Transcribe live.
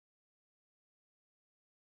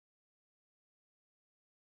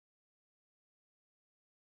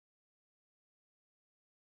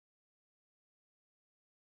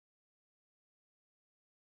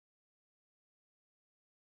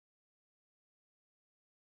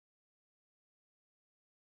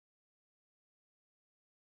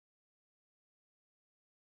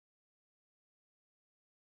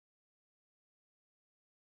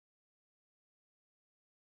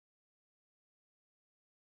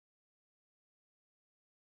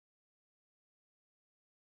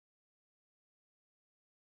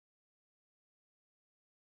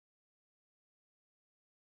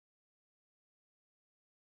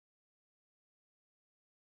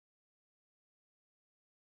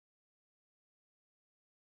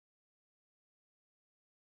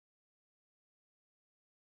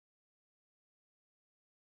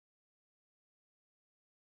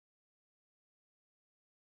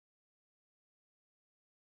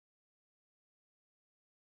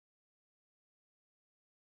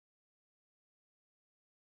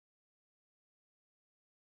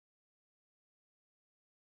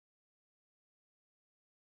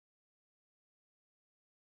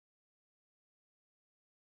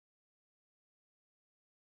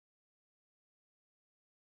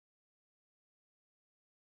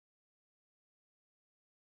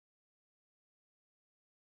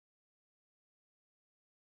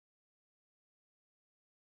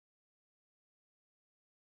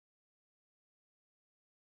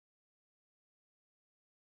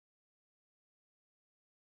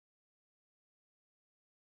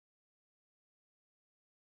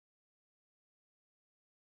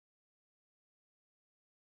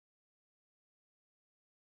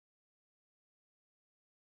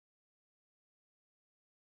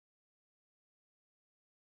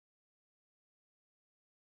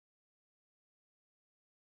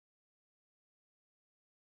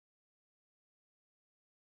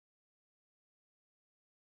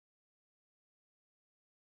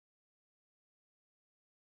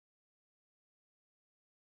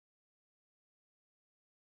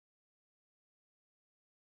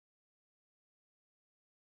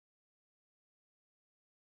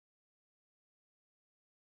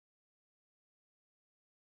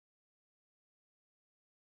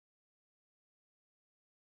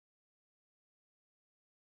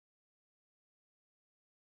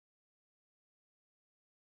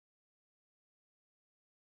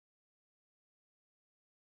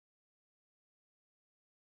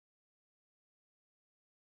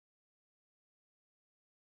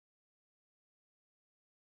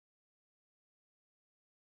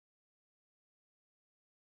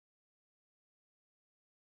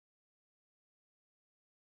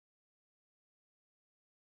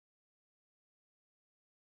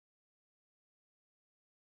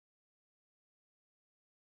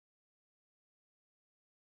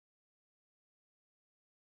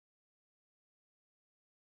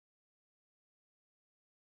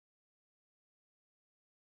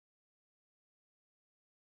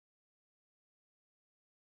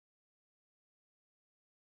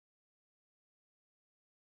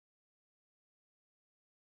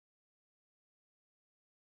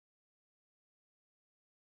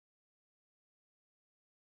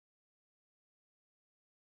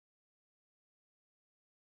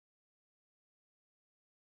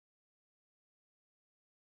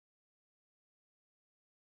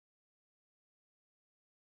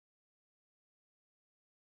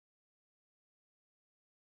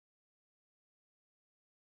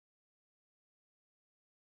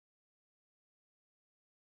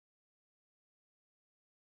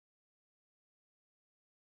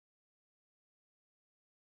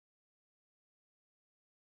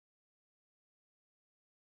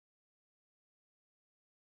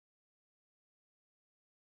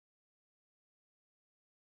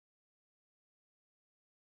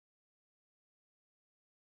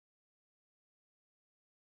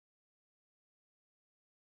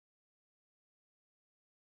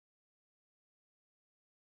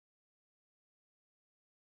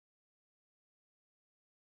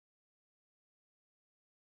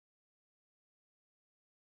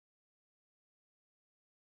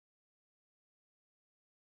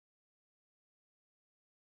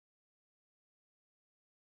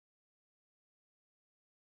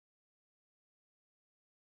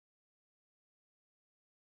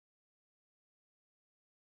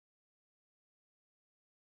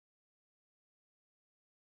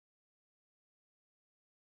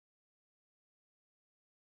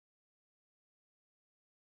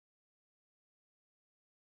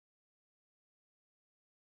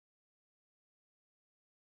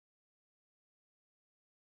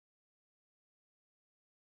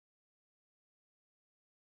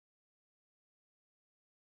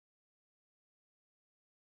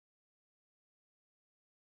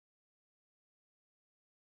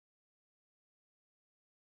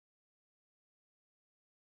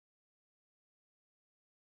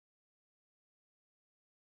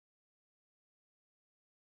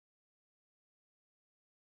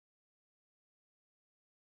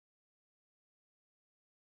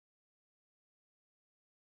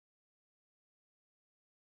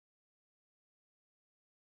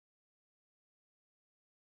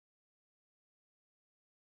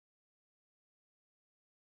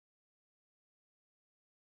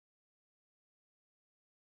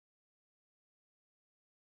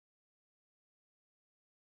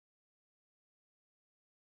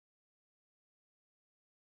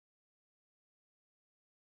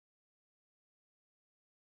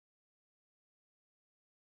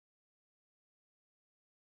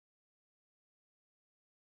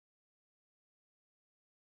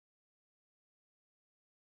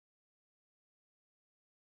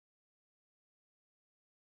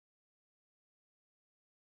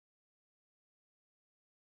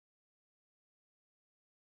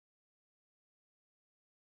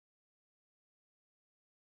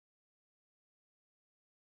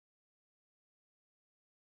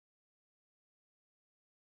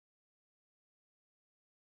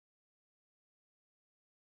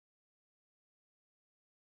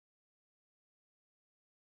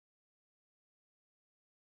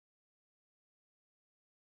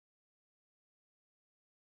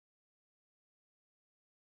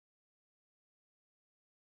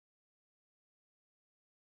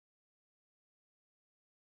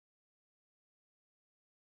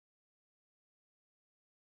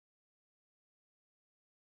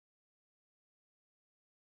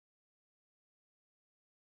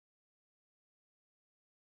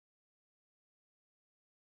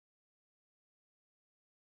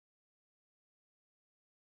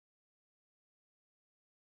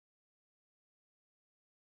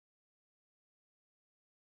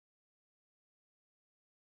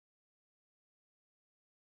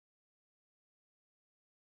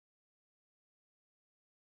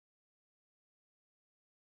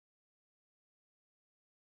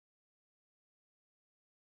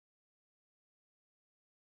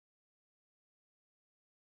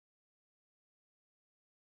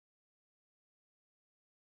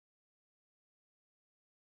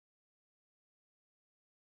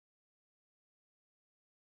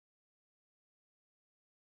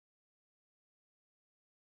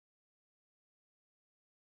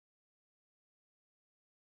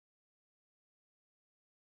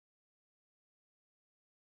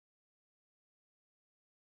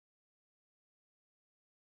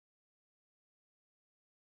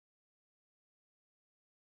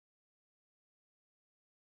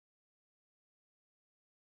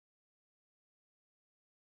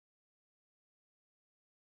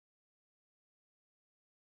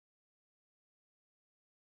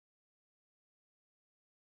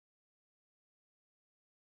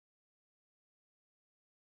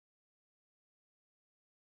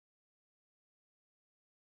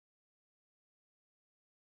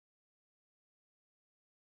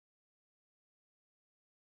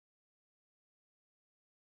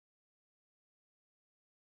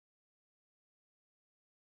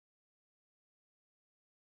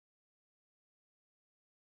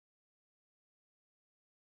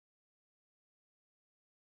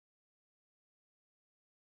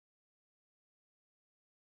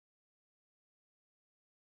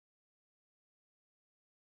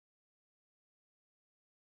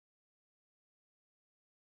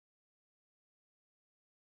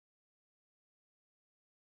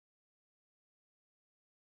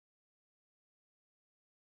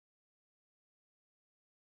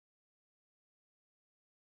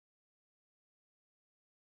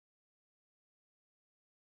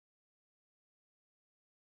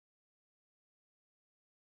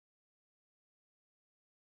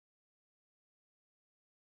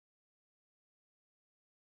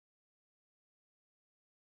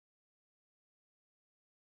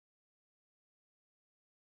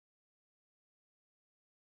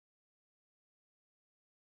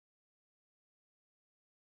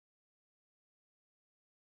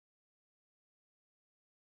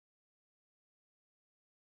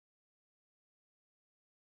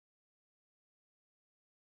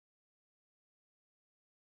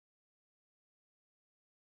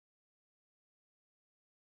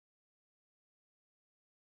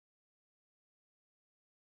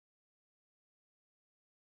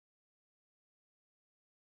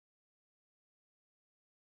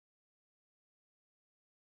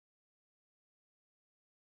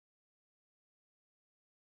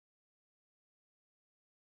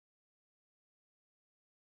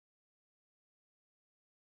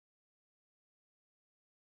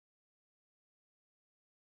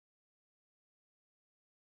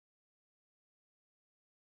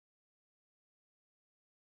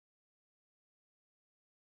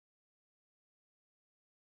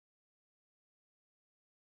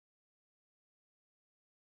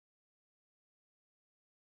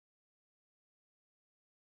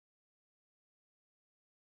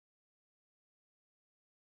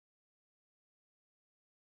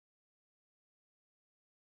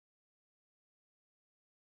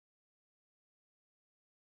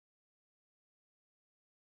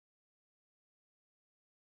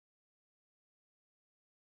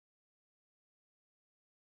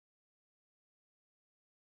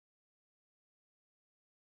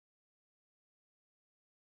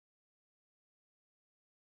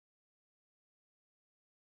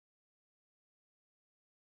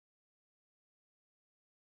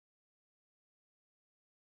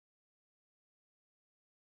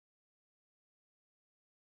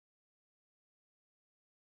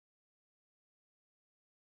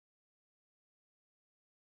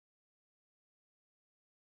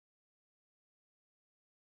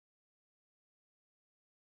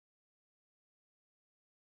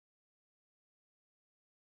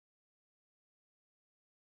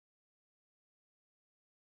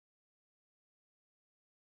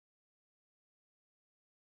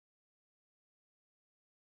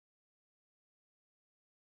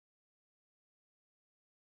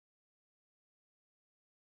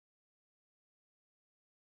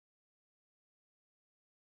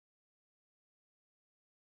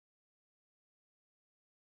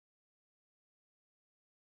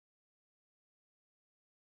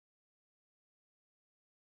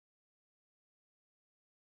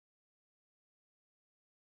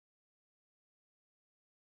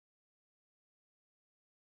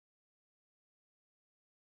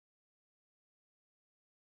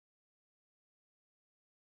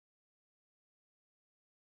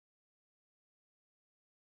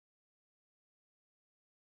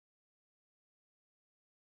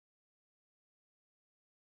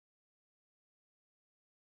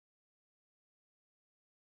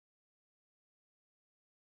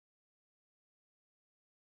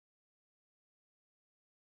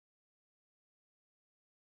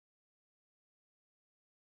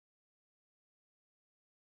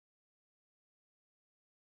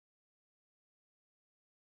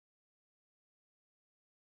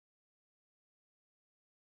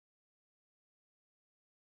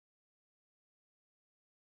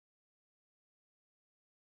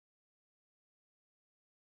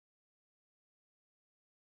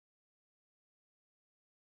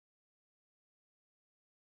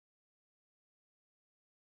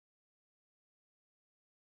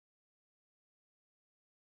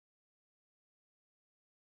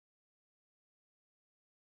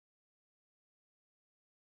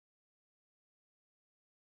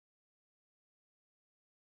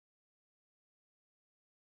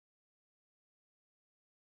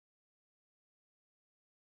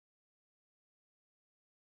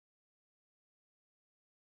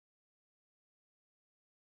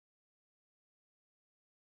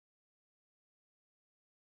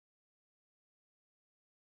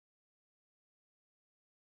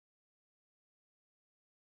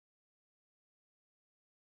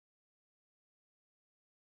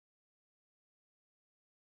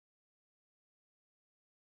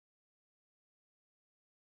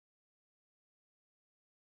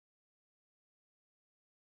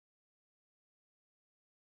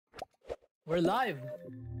We're live.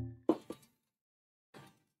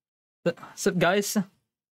 What's up, guys?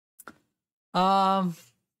 I'm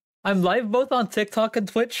live both on TikTok and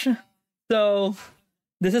Twitch, so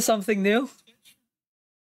this is something new.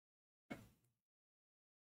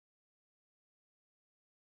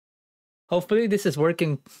 Hopefully this is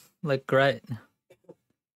working like great.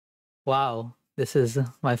 Wow, this is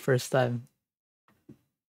my first time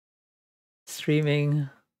streaming.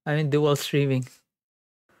 I mean dual streaming.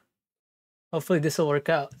 Hopefully this will work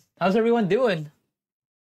out. How's everyone doing?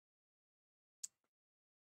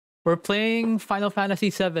 We're playing Final Fantasy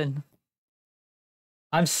 7.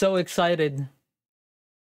 I'm so excited.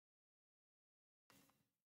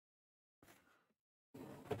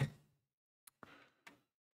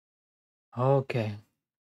 Okay.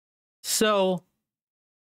 So,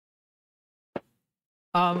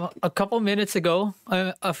 a couple minutes ago,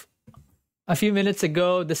 a few minutes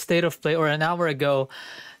ago, the state of play, or an hour ago,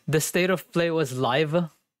 the state of play was live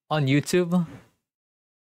on YouTube,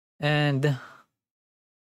 and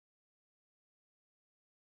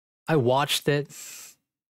I watched it.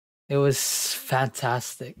 It was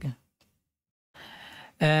fantastic.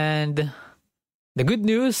 And the good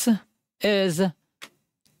news is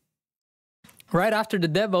right after the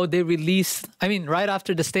demo, they released, right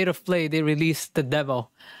after the state of play, they released the demo,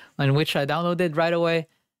 on which I downloaded right away.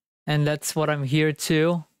 And that's what I'm here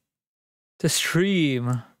to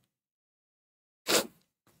stream.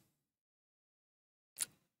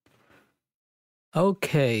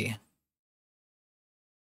 Okay.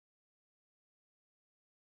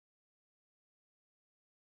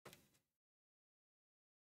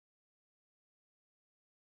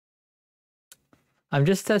 I'm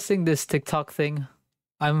just testing this TikTok thing.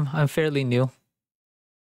 I'm fairly new.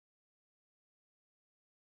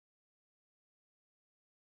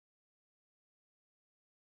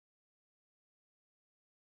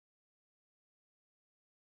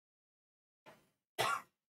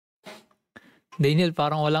 Daniel,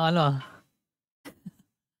 parang walang ano.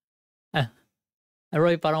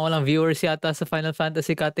 Roy, parang walang viewers yata sa Final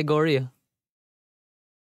Fantasy category.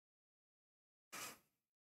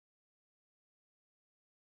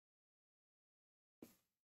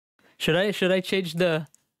 Should I change the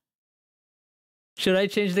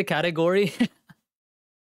category?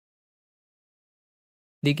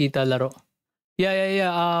 Di kita laro.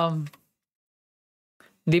 Yeah.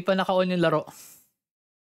 Di pa naka-on yung laro.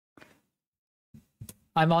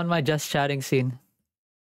 I'm on my just chatting scene.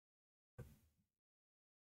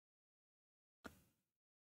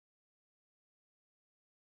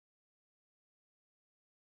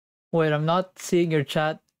 Wait, I'm not seeing your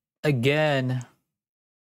chat again.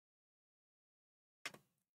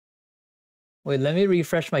 Wait, let me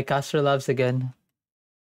refresh my Caster Labs again.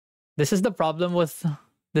 This is the problem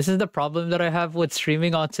that I have with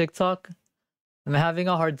streaming on TikTok. I'm having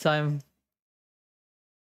a hard time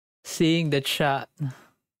seeing the chat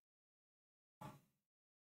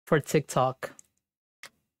for TikTok.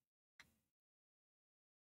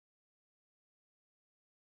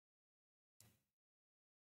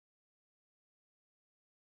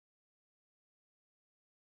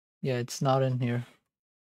 Yeah, it's not in here.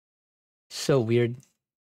 So weird.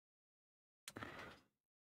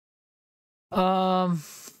 Let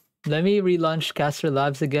me relaunch Caster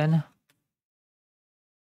Labs again.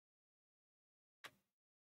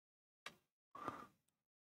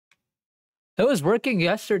 It was working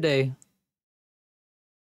yesterday.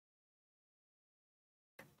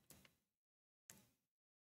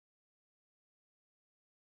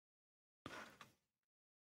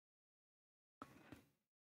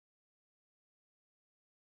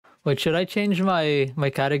 Wait, should I change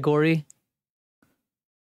my category?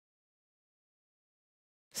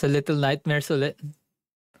 Sa Little Nightmares ulit.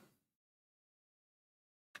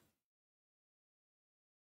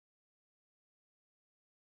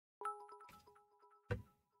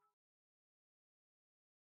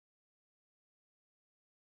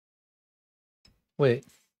 Wait,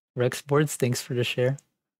 Rex Boards, thanks for the share.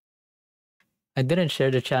 I didn't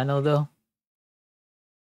share the channel though.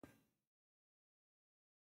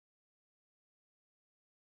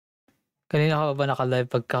 Kanina ka ba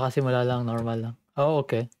naka-live? Pagkakasimula lang, normal lang. Oh,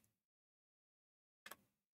 okay.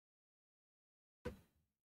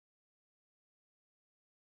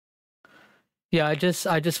 Yeah, I just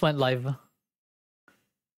went live.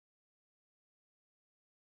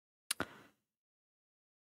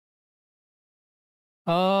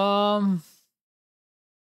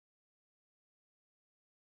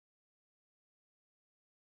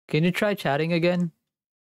 Can you try chatting again?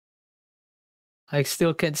 I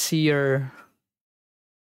still can't see your...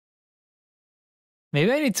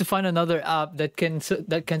 Maybe I need to find another app that can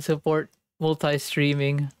support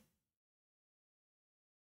multi-streaming.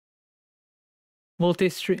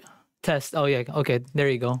 Multi-stream test. Oh yeah, okay, there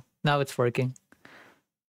you go. Now it's working.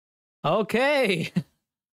 Okay.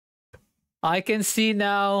 I can see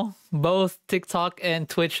now both TikTok and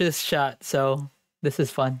Twitch's chat, so this is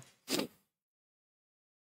fun.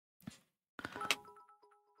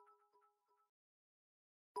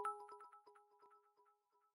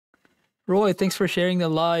 Roy, thanks for sharing the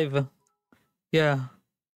live. Yeah.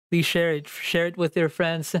 Please share it. Share it with your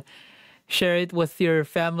friends. Share it with your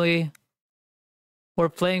family. We're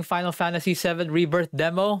playing Final Fantasy VII Rebirth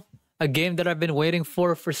demo, a game that I've been waiting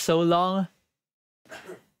for so long.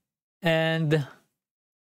 And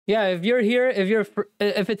yeah, if you're here,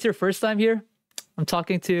 if it's your first time here, I'm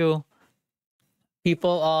talking to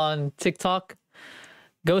people on TikTok.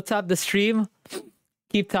 Go tap the stream.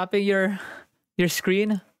 Keep tapping your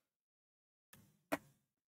screen.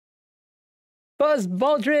 Buzz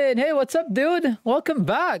Baldrin, hey, what's up, dude? Welcome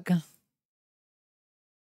back.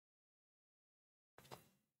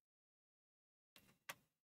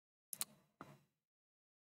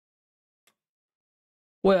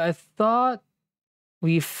 Wait, I thought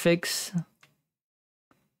we fixed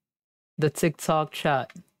the TikTok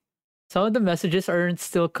chat. Some of the messages aren't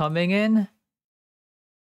still coming in,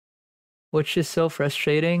 which is so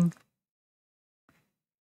frustrating.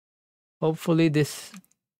 Hopefully this...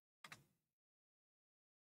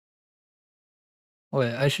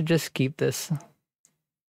 Wait, I should just keep this.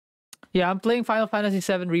 Yeah, I'm playing Final Fantasy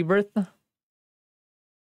VII Rebirth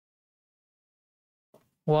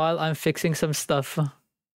while I'm fixing some stuff.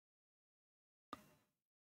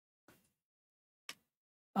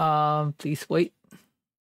 Please wait.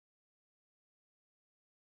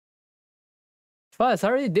 Fuzz, how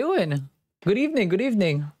are you doing? Good evening, good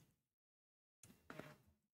evening.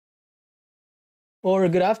 Or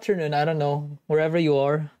good afternoon, I don't know, wherever you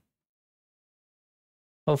are.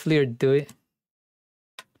 Hopefully you're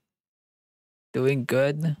doing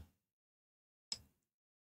good.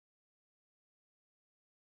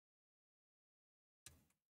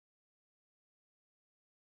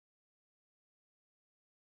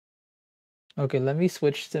 Okay, let me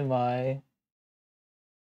switch to my...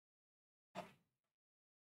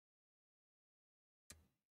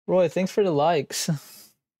 Roy, thanks for the likes.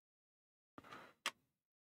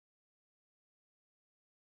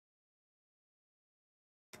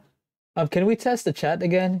 Can we test the chat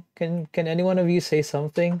again? Can any one of you say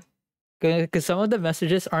something? Because some of the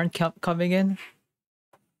messages aren't coming in.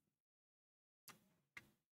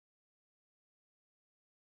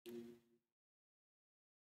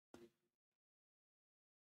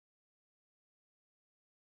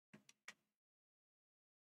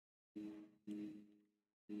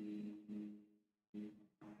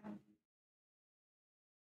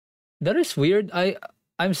 That is weird.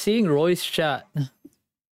 I'm seeing Roy's chat,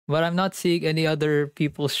 but I'm not seeing any other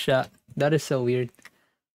people's chat. That is so weird.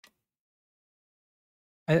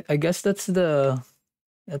 I guess that's the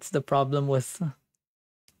problem with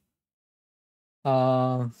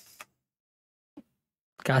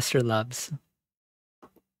Caster Labs.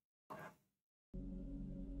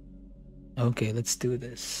 Okay, let's do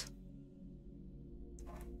this.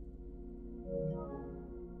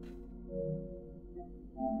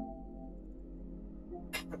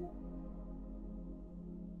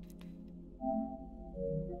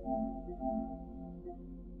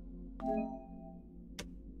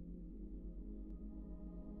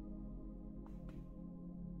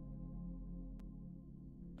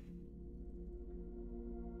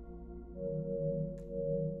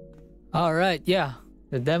 All right, yeah.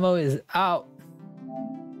 The demo is out.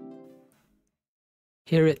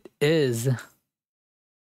 Here it is.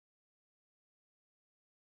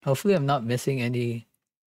 Hopefully I'm not missing any.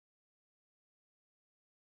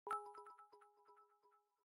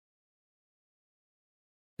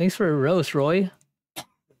 Thanks for a roast, Roy.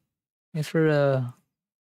 Thanks for a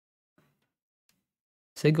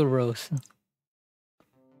single roast.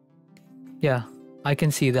 Yeah, I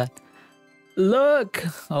can see that. Look!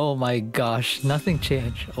 Oh my gosh, nothing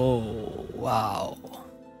changed. Oh, wow.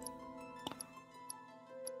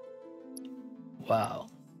 Wow.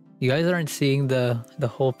 You guys aren't seeing the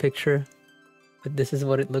whole picture, but this is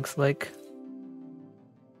what it looks like.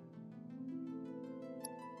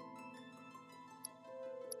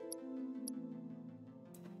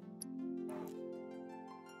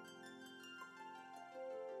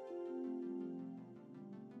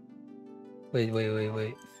 Wait.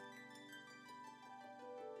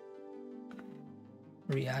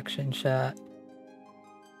 Reaction chat.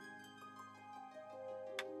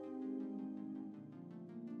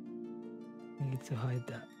 Need to hide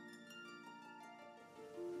that.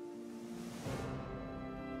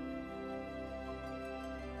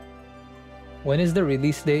 When is the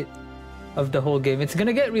release date of the whole game? It's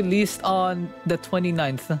gonna get released on the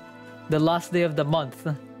 29th, the last day of the month,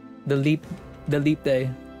 the leap day.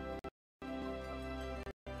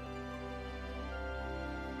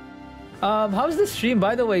 How's the stream,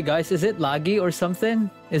 by the way, guys? Is it laggy or something?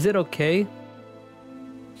 Is it okay?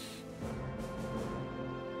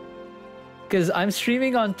 Because I'm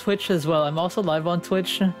streaming on Twitch as well. I'm also live on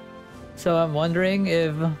Twitch, so I'm wondering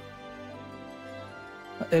if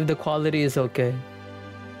the quality is okay.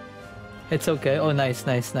 It's okay. Oh, nice.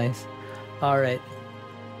 All right.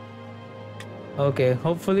 Okay.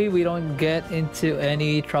 Hopefully we don't get into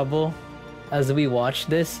any trouble as we watch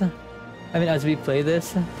this. I mean, as we play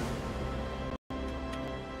this.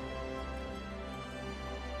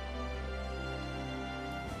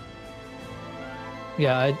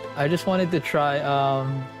 Yeah, I just wanted to try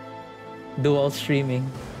dual streaming.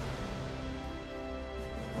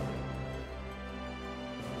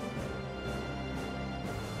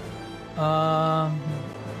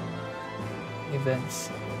 Events.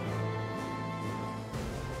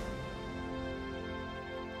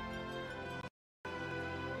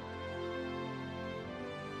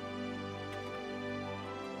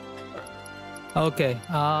 Okay,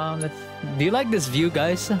 do you like this view,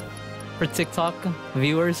 guys? For TikTok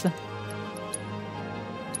viewers,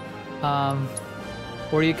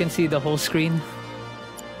 where you can see the whole screen.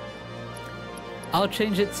 I'll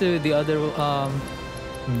change it to the other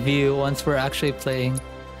view once we're actually playing.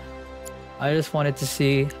 I just wanted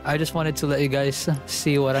to let you guys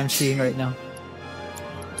see what I'm seeing right now.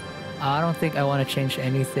 I don't think I want to change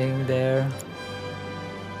anything there.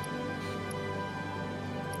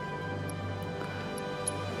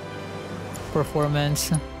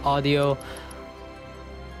 Performance, audio,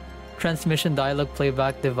 transmission, dialogue,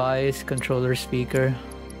 playback device, controller, speaker.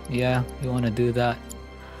 Yeah, you want to do that.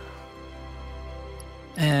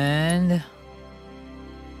 And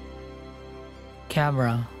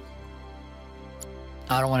camera.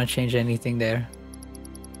 I don't want to change anything there.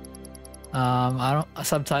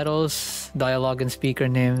 Subtitles, dialogue, and speaker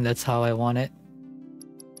name. That's how I want it.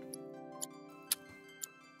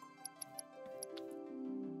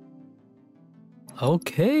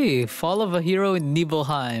 Okay, Fall of a Hero in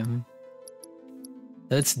Nibelheim.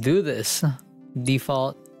 Let's do this.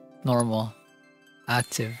 Default, normal,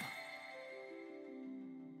 active.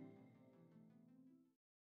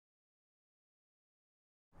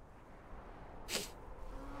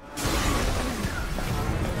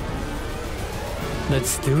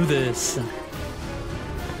 Let's do this.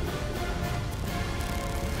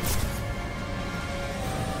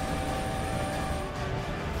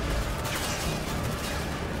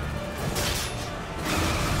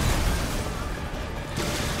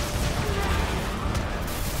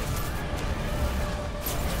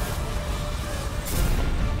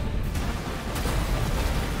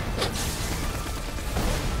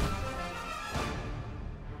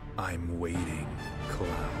 I'm waiting, Cloud.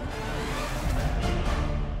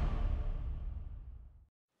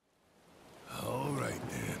 All right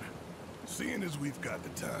then. Seeing as we've got the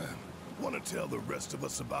time, want to tell the rest of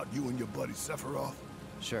us about you and your buddy Sephiroth?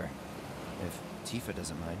 Sure, if Tifa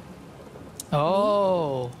doesn't mind.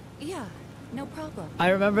 Oh. Yeah, no problem. I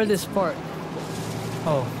remember this part.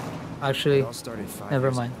 Oh, actually, It all started 5 never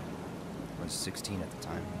years mind. ago. I was 16 at the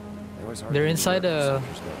time. There was They're inside a.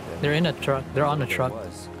 They're in a truck. They're on a truck. It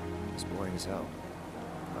was boring as hell.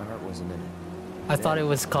 My heart wasn't in it. I thought it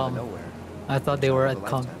was Out of calm. nowhere, I thought they were a at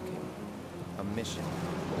calm. lifetime came. A mission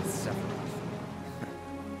with Sephiroth.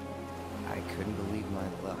 I couldn't believe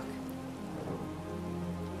my luck.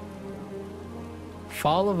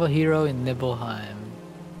 Fall of a Hero in Nibelheim.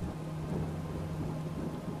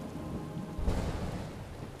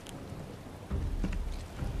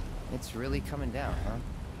 It's really coming down, huh?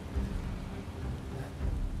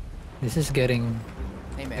 This is getting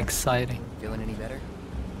Hey man, exciting. feeling any better?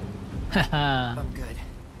 Haha. I'm good.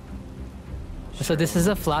 So this is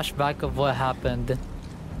a flashback of what happened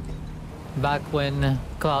back when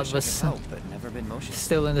Cloud Wish I was could help, but never been motion.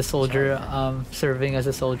 still in the soldier, serving as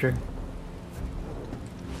a soldier.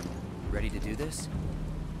 Ready to do this?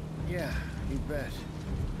 Yeah, you bet.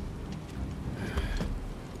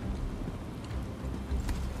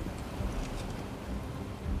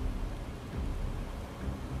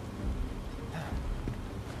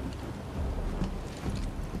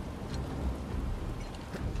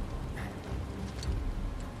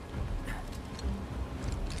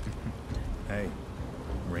 Hey,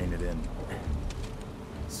 rein it in.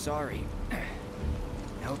 Sorry.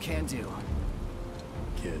 No can do.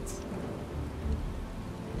 Kids.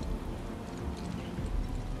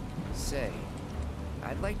 Say,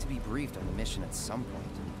 I'd like to be briefed on the mission at some point.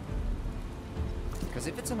 Because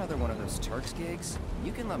if it's another one of those Turks gigs,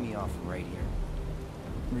 you can let me off right here.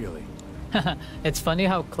 Really? It's funny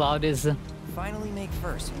how Cloud is Finally make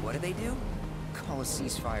first. What do? Call a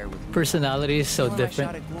ceasefire with me. personality is so Tell 'em I shot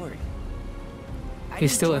different. at glory. I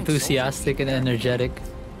He's didn't still join Soldier enthusiastic League and there. energetic.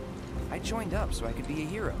 I joined up so I could be a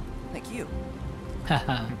hero, like you.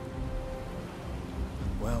 Haha.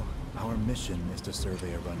 Well, our mission is to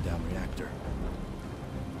survey a rundown reactor.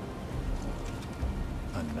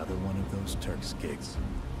 Another one of those Turks gigs.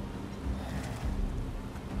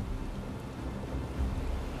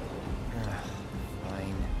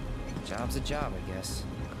 Fine. Job's a job, I guess.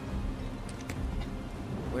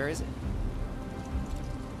 Where is it?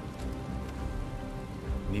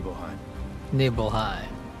 Nibelheim. Nibelheim.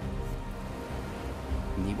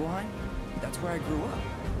 Nibelheim? That's where I grew up.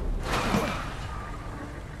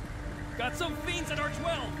 Got some fiends at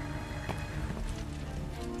R12!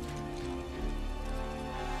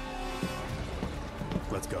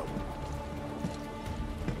 Let's go.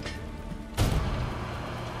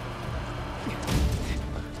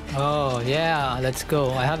 Oh yeah, let's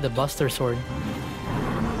go. I have the Buster Sword.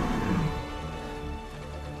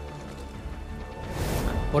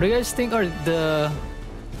 What do you guys think are You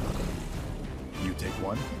take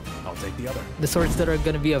one, I'll take the other. the swords that are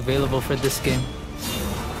gonna be available for this game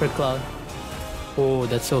for Cloud? Oh,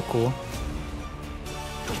 that's so cool.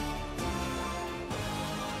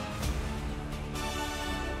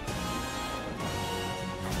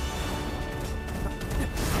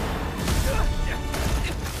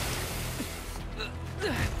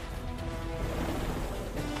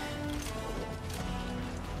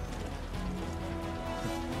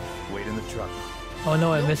 Wait in the truck. Oh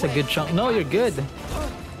no, I missed a good chunk. No, you're good.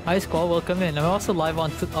 Hi Squall, welcome in. I'm also live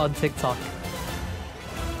on TikTok.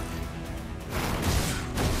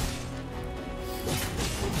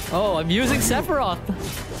 Oh, I'm using Sephiroth.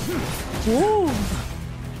 Woo!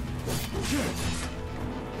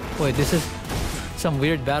 Wait, this is some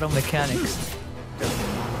weird battle mechanics.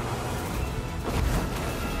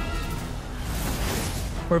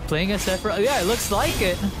 We're playing as Sephiroth. Yeah, it looks like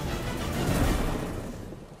it.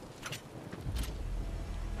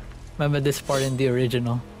 Remember this part in the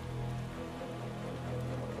original.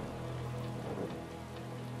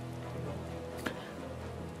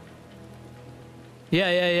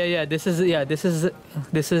 Yeah. This is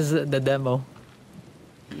the demo.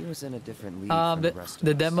 He was in a different league from the rest of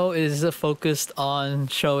The us. demo is focused on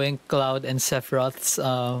showing Cloud and Sephiroth's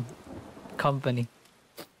company.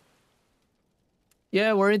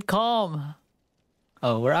 Yeah, we're in Calm.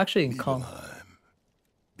 Oh, we're actually in Calm. Nibelheim.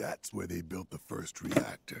 That's where they built the first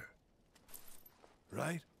reactor.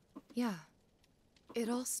 Right? Yeah. It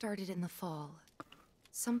all started in the fall.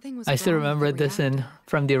 Something was I still wrong with remember the this reactor,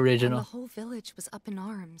 from the and original. the whole village was up in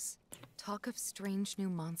arms. Talk of strange new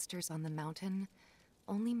monsters on the mountain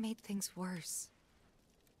only made things worse.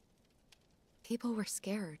 People were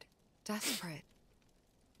scared, desperate.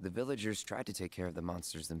 The villagers tried to take care of the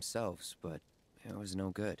monsters themselves, but it was no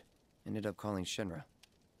good. Ended up calling Shinra.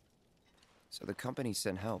 So the company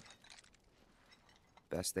sent help.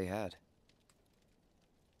 Best they had.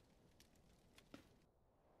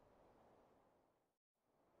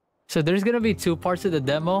 So there's gonna be two parts of the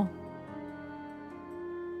demo.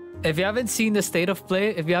 If you haven't seen the state of play,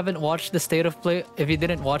 if you haven't watched the state of play, if you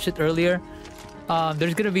didn't watch it earlier,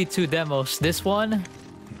 there's gonna be two demos. This one,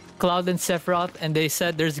 Cloud and Sephiroth, and they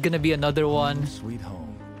said there's gonna be another one Sweet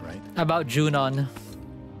home, right? about Junon.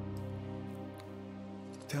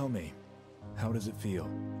 Tell me, how does it feel?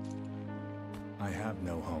 I have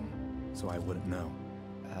no home, so I wouldn't know.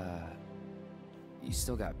 You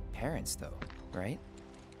still got parents, though, right?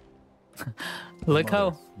 Look Mother,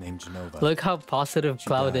 how named Genova. look how positive She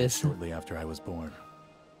Cloud died is. shortly after I was born.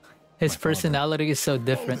 His my father- personality is so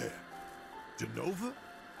different. Oh, there. Genova?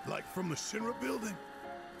 Like from the Shinra building?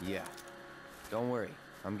 Yeah. Don't worry.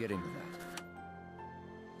 I'm getting to that.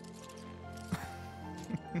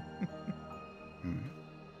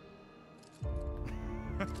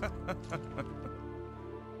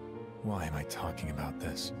 Why am I talking about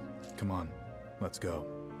this? Come on, let's go.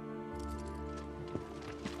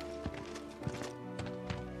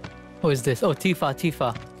 Who is this? Oh,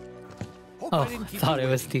 Tifa. Hope Oh, I I didn't keep thought you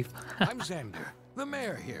it was waiting. Tifa. I'm Xander, the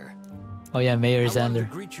mayor here. Oh yeah, Mayor I wanted to Xander.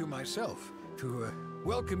 greet you myself, to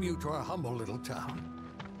welcome you to our humble little town.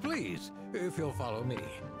 Please, if you'll follow me.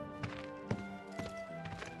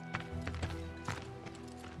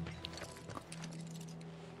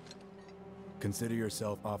 Consider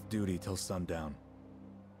yourself off duty till sundown.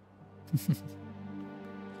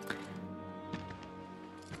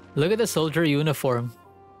 Look at the soldier uniform.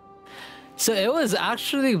 So it was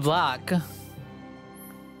actually black.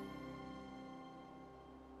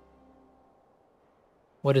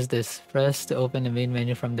 What is this? Press to open the main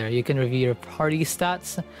menu from there. You can review your party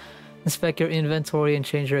stats, inspect your inventory, and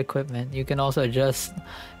change your equipment. You can also adjust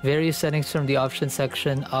various settings from the options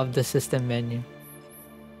section of the system menu.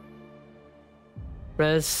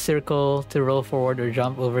 Press circle to roll forward or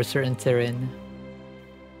jump over certain terrain.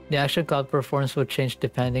 The action cloud performance will change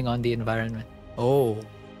depending on the environment. Oh.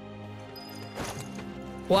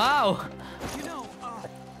 Wow! You know,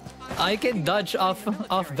 I can dodge off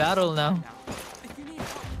battle now. if you need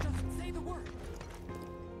help, just say the word.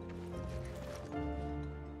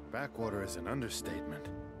 Backwater is an understatement.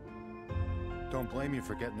 Don't blame you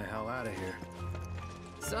for getting the hell out of here.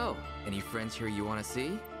 So, any friends here you want to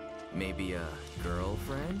see? Maybe a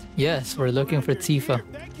girlfriend? Yes, we're looking for Tifa.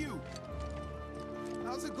 Thank you.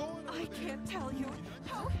 How's it going? I can't tell you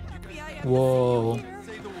how happy I am Whoa. to see you here.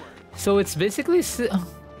 Say the word. So it's basically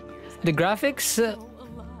the graphics. So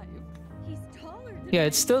alive. He's taller than Yeah,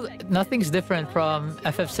 it's still nothing's different from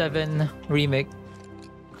FF7 remake.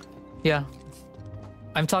 Yeah,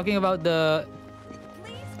 I'm talking about the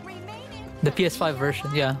Please remain in PS5 version.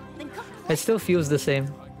 Yeah, Then come it still feels the same.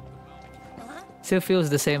 Still feels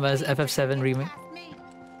the same as FF7 remake. past me.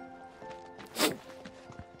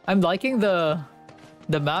 I'm liking the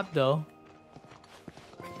map though.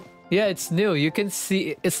 Yeah, it's new. You can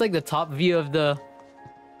see it's like the top view of the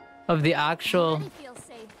actual Feel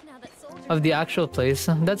safe now that soldiers of the actual place.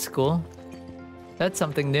 That's cool. That's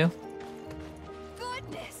something new.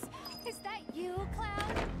 Goodness! Is that you,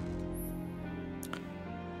 Cloud?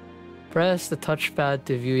 Press the touchpad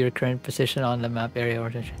to view your current position on the map area.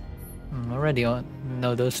 Already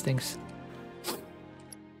know those things.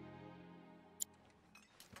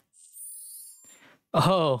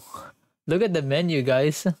 Oh, look at the menu,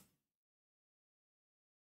 guys.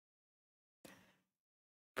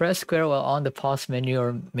 Press square while on the pause menu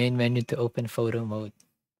or main menu to open photo mode.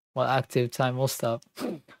 While active, time will stop,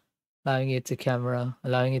 allowing you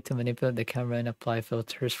to manipulate the camera and apply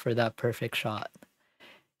filters for that perfect shot.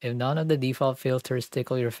 If none of the default filters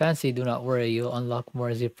tickle your fancy, do not worry, you'll unlock more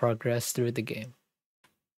as you progress through the game.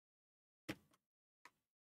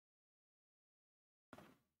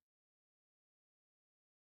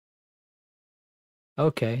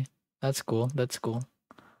 Okay, that's cool. That's cool.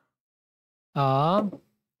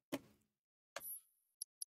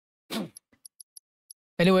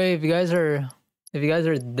 Anyway, if you guys are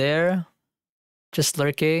there, just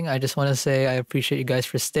lurking, I just want to say I appreciate you guys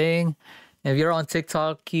for staying. If you're on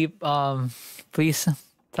TikTok, please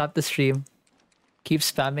tap the stream, keep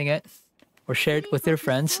spamming it, or share it with your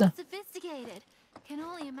friends. Sophisticated. Can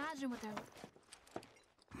only imagine what they're.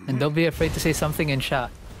 And don't be afraid to say something in chat.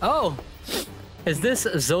 Oh, is this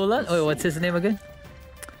Zolan? Wait, what's his name again?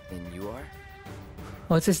 And you are?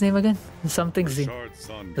 What's his name again? Something Z. Shard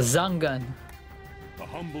Sun, Zangan. a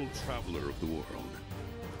humble traveler of the world.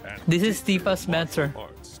 And This is teacher Tifa's of martial mentor.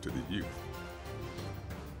 arts to the youth.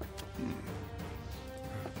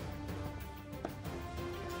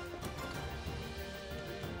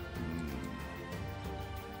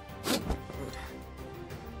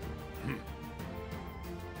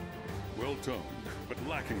 Well toned, but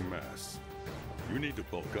lacking mass. You need to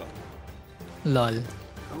bulk up. Lol.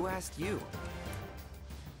 Who asked you?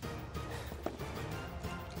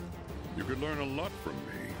 You could learn a lot from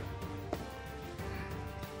me.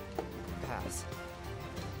 Pass.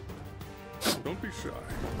 Don't be shy.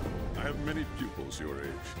 I have many pupils your age.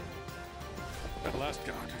 At last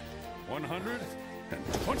count,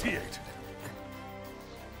 128.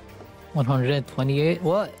 128?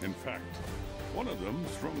 What? In fact, one of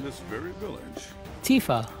them's from this very village.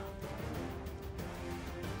 Tifa.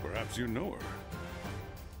 Perhaps you know her.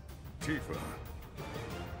 Tifa,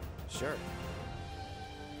 Sure.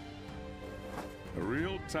 a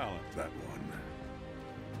real talent, that one.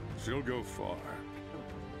 She'll go far.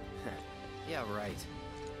 Yeah, right.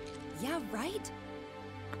 Yeah, right?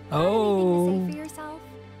 Oh. Anything to say for yourself?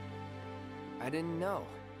 I didn't know.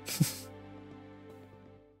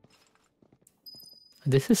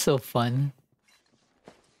 This is so fun.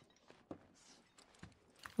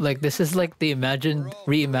 Like, this is like the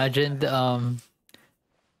reimagined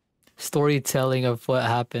storytelling of what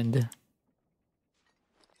happened.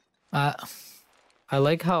 I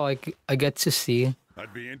like how I get to see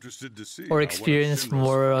I'd be interested to see or how one of experience Shinra's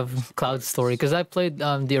more of finest Cloud's story, artists- because I played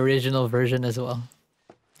the original version as well,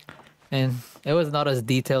 and it was not as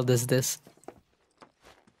detailed as this.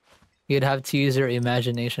 You'd have to use your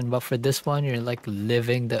imagination, but for this one, you're like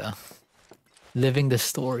living the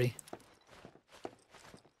story.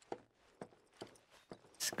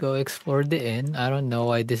 Let's go explore the inn. I don't know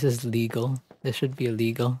why this is legal. This should be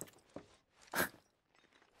illegal.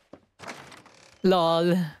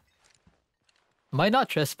 LOL. Am I not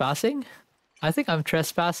trespassing? I think I'm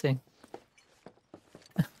trespassing.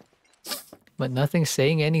 But nothing's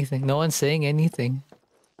saying anything. No one's saying anything.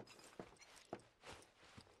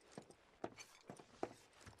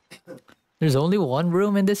 There's only one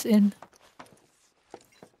room in this inn?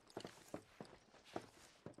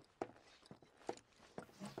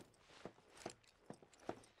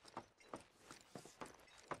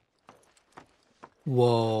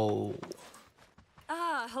 Whoa.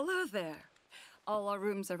 Ah, hello there. All our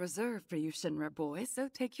rooms are reserved for you Shinra boys, so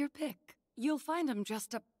take your pick. You'll find them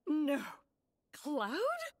just up... No. Cloud?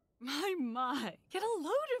 My. Get a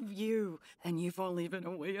load of you. And you've only been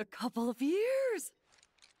away a couple of years.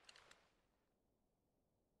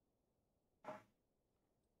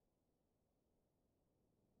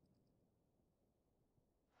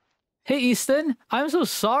 Hey Easton, I'm so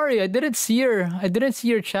sorry. I didn't see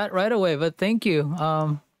your chat right away, but thank you.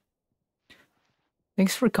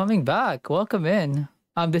 Thanks for coming back. Welcome in.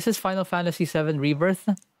 This is Final Fantasy VII Rebirth.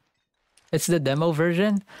 It's the demo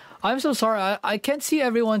version. I'm so sorry. I can't see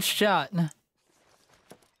everyone's chat.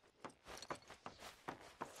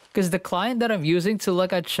 Because the client that I'm using to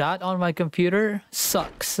look at chat on my computer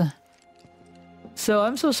sucks. So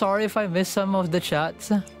I'm so sorry if I missed some of the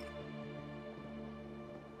chats.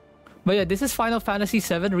 But yeah, this is Final Fantasy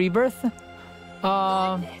VII Rebirth.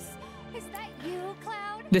 Goodness. Is that you,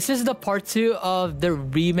 Cloud? This is the part 2 of the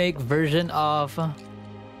remake version of...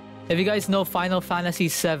 if you guys know Final Fantasy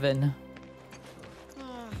VII.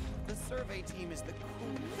 The survey team is the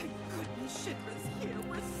coolest. Thank goodness Shinra's here.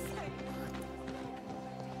 We're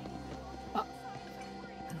safe.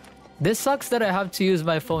 This sucks that I have to use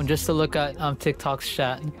my phone just to look at TikTok's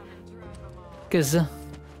chat. Because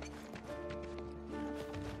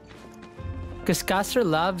Caster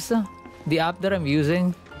Labs, the app that I'm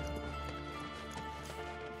using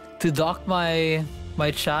to dock my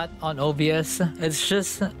chat on OBS, it's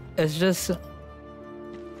just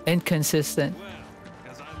inconsistent.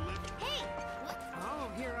 Hey! Oh,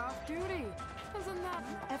 you're off duty. Isn't that...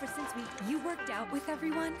 Ever since you worked out with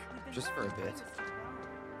everyone? Just for a bit.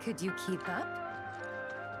 Could you keep up?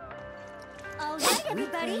 All right,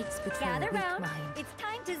 everybody. Breaks between Gather weak round. mind. It's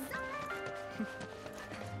time to...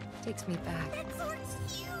 Takes me back. That sword's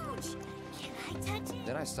huge! Can I touch it?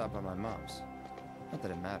 Then I stopped by my mom's. Not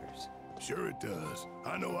that it matters. Sure it does.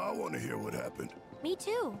 I know I want to hear what happened. Me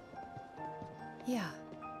too. Yeah.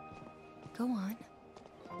 Go on.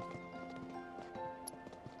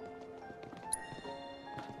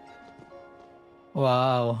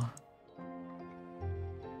 Wow.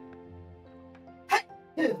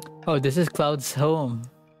 Oh, this is Cloud's home.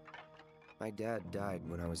 My dad died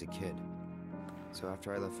when I was a kid. So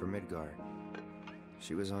after I left for Midgar,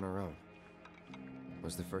 she was on her own. It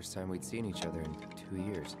was the first time we'd seen each other in 2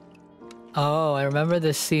 years. Oh, I remember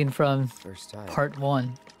this scene from First time. part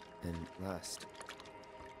 1. And last.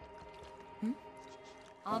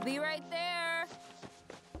 I'll be right there.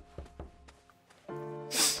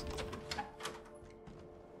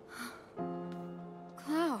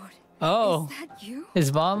 Cloud. Oh, Is that you?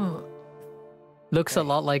 his mom looks a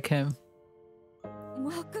lot like him.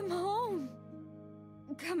 Welcome home.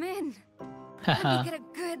 Come in. Let me Haha, get a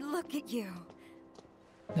good look at you.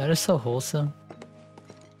 that is so wholesome.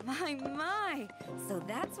 My. So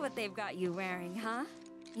that's what they've got you wearing, huh?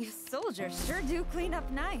 You soldiers sure do clean up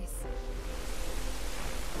nice.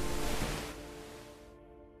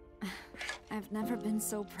 I've never been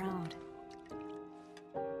so proud.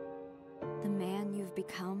 The man you've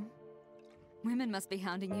become. Women must be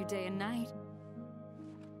hounding you day and night.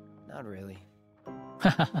 Not really.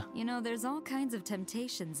 You know, there's all kinds of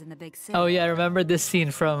temptations in the big city. Oh yeah, I remember this scene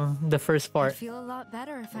from the first I'd part. feel a lot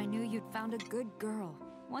better if I knew you'd found a good girl.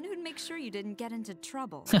 One who'd make sure you didn't get into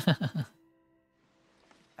trouble.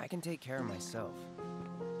 I can take care of myself.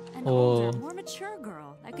 An Oh. older, more mature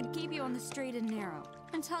girl that could keep you on the straight and narrow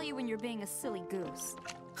and tell you when you're being a silly goose.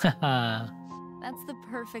 Haha. That's the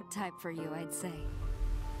perfect type for you, I'd say.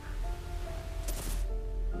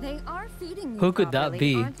 They are feeding you Who could that properly,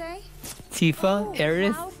 be? aren't they? Tifa, Oh,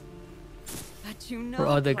 Aerith, Cloud. But you know, or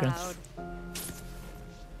other Cloud. girls.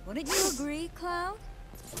 Wouldn't you agree, Cloud?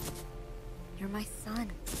 You're my son.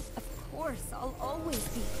 Of course, I'll always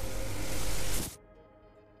be.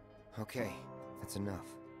 Okay, that's enough.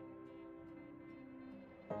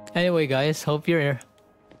 Anyway, guys, hope you're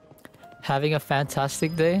having a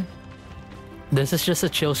fantastic day. This is just a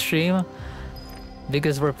chill stream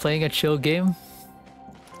because we're playing a chill game.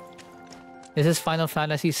 This is Final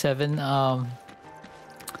Fantasy VII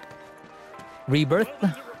Rebirth.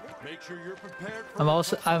 Make sure you're prepared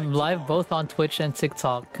for I'm live both on Twitch and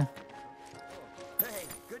TikTok. Hey,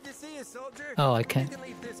 good to see you, soldier. Oh, I can't. You can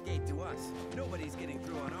leave this gate to us. Nobody's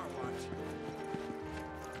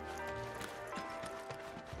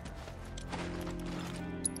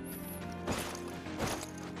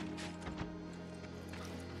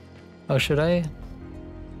Oh, should I?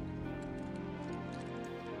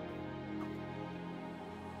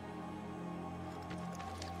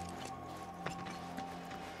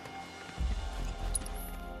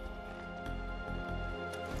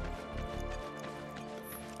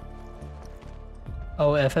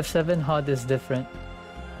 Oh, FF7 HUD is different.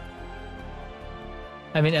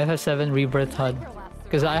 I mean FF7 Rebirth HUD.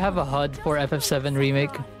 Because I have a HUD for FF7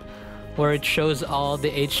 Remake where it shows all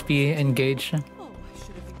the HP engaged.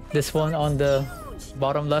 This one on the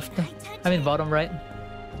bottom left. I mean bottom right.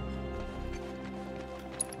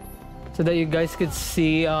 So that you guys could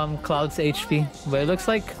see Cloud's HP. But it looks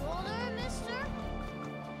like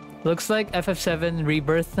FF7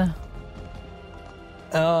 Rebirth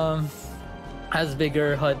has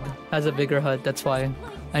bigger HUD. Has a bigger HUD, that's why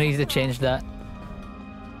I need to change that.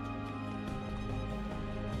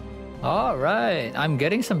 Alright, I'm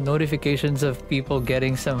getting some notifications of people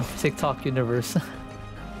getting some TikTok universe.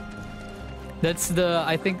 That's the,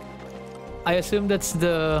 I assume that's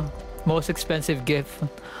the most expensive gift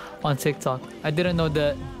on TikTok. I didn't know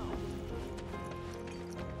that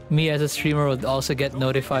me as a streamer would also get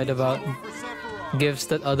notified about gifts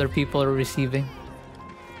that other people are receiving.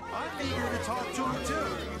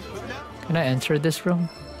 Can I enter this room?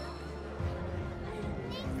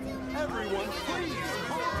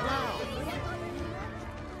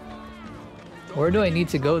 Where do I need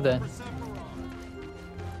to go then?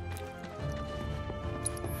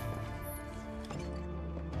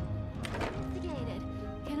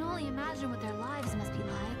 Can only imagine what their lives must be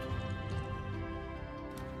like.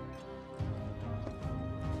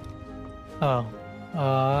 Oh,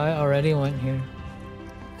 I already went here.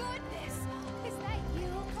 Goodness, is that you,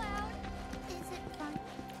 Cloud? Is it fun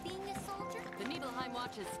being a soldier? The Nibelheim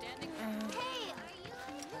watch is standing. Hey, are you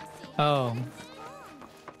Lucy? Oh.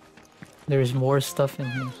 There's more stuff in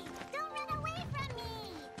here. Don't run away from me!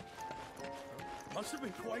 Must have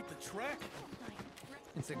been quite the trek.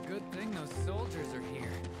 It's a good thing those soldiers are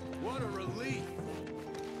here. What a relief.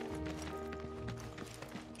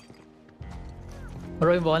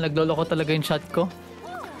 Bro, baka nagloloko talaga yung chat ko.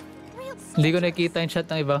 Hindi ko nakikita yung chat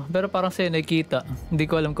ng iba. Pero parang sa'yo nakikita. Hindi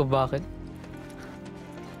ko alam kung bakit.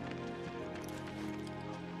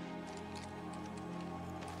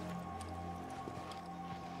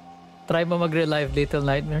 Try mo mag-relive Little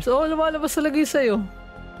Nightmares. Oh, lumalabas talaga yung sa'yo.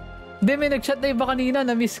 Hindi, may nag-chat na iba kanina.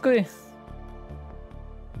 Na-miss ko eh.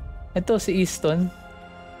 Ito, si Easton.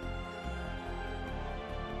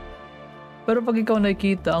 Pero pag ikaw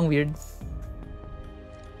nakikita, ang weird.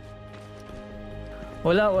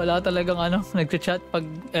 Wala talagang nag-chat pag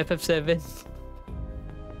FF7.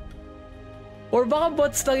 Or baka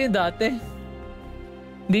bots lang yung dati.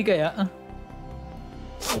 Hindi kaya?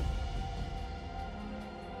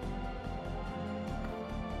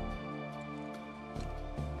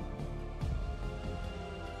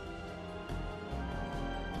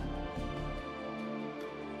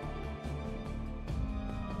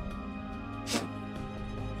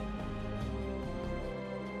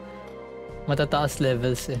 Matataas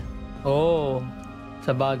levels eh. Oh,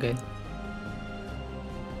 sa bagay.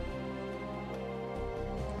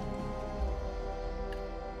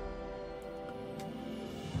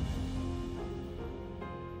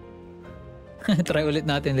 Try ulit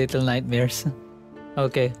natin Little Nightmares.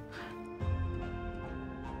 Okay.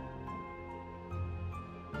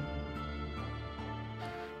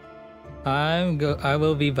 I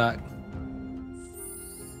will be back.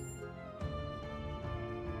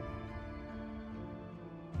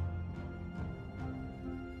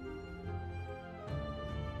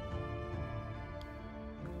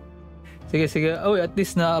 Sige. Oh, at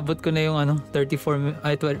least naabot ko na yung 30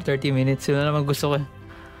 minutes. Yun na naman gusto ko eh.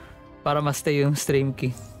 Para ma-stay yung stream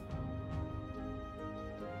key.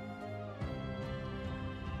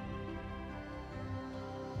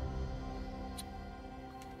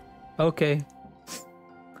 Okay.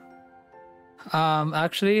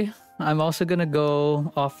 Actually, I'm also gonna go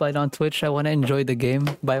offline on Twitch. I want to enjoy the game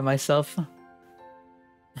by myself.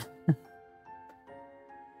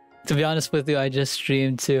 To be honest with you, I just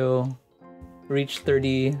streamed to reach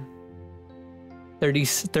 30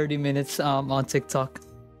 minutes on TikTok,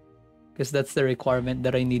 because that's the requirement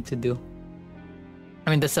that I need to do.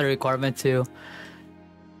 I mean, that's the requirement to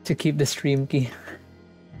keep the stream key.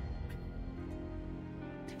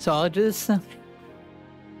 So I'll just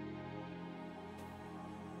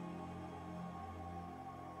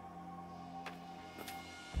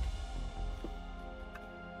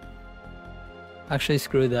actually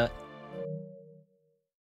screw that.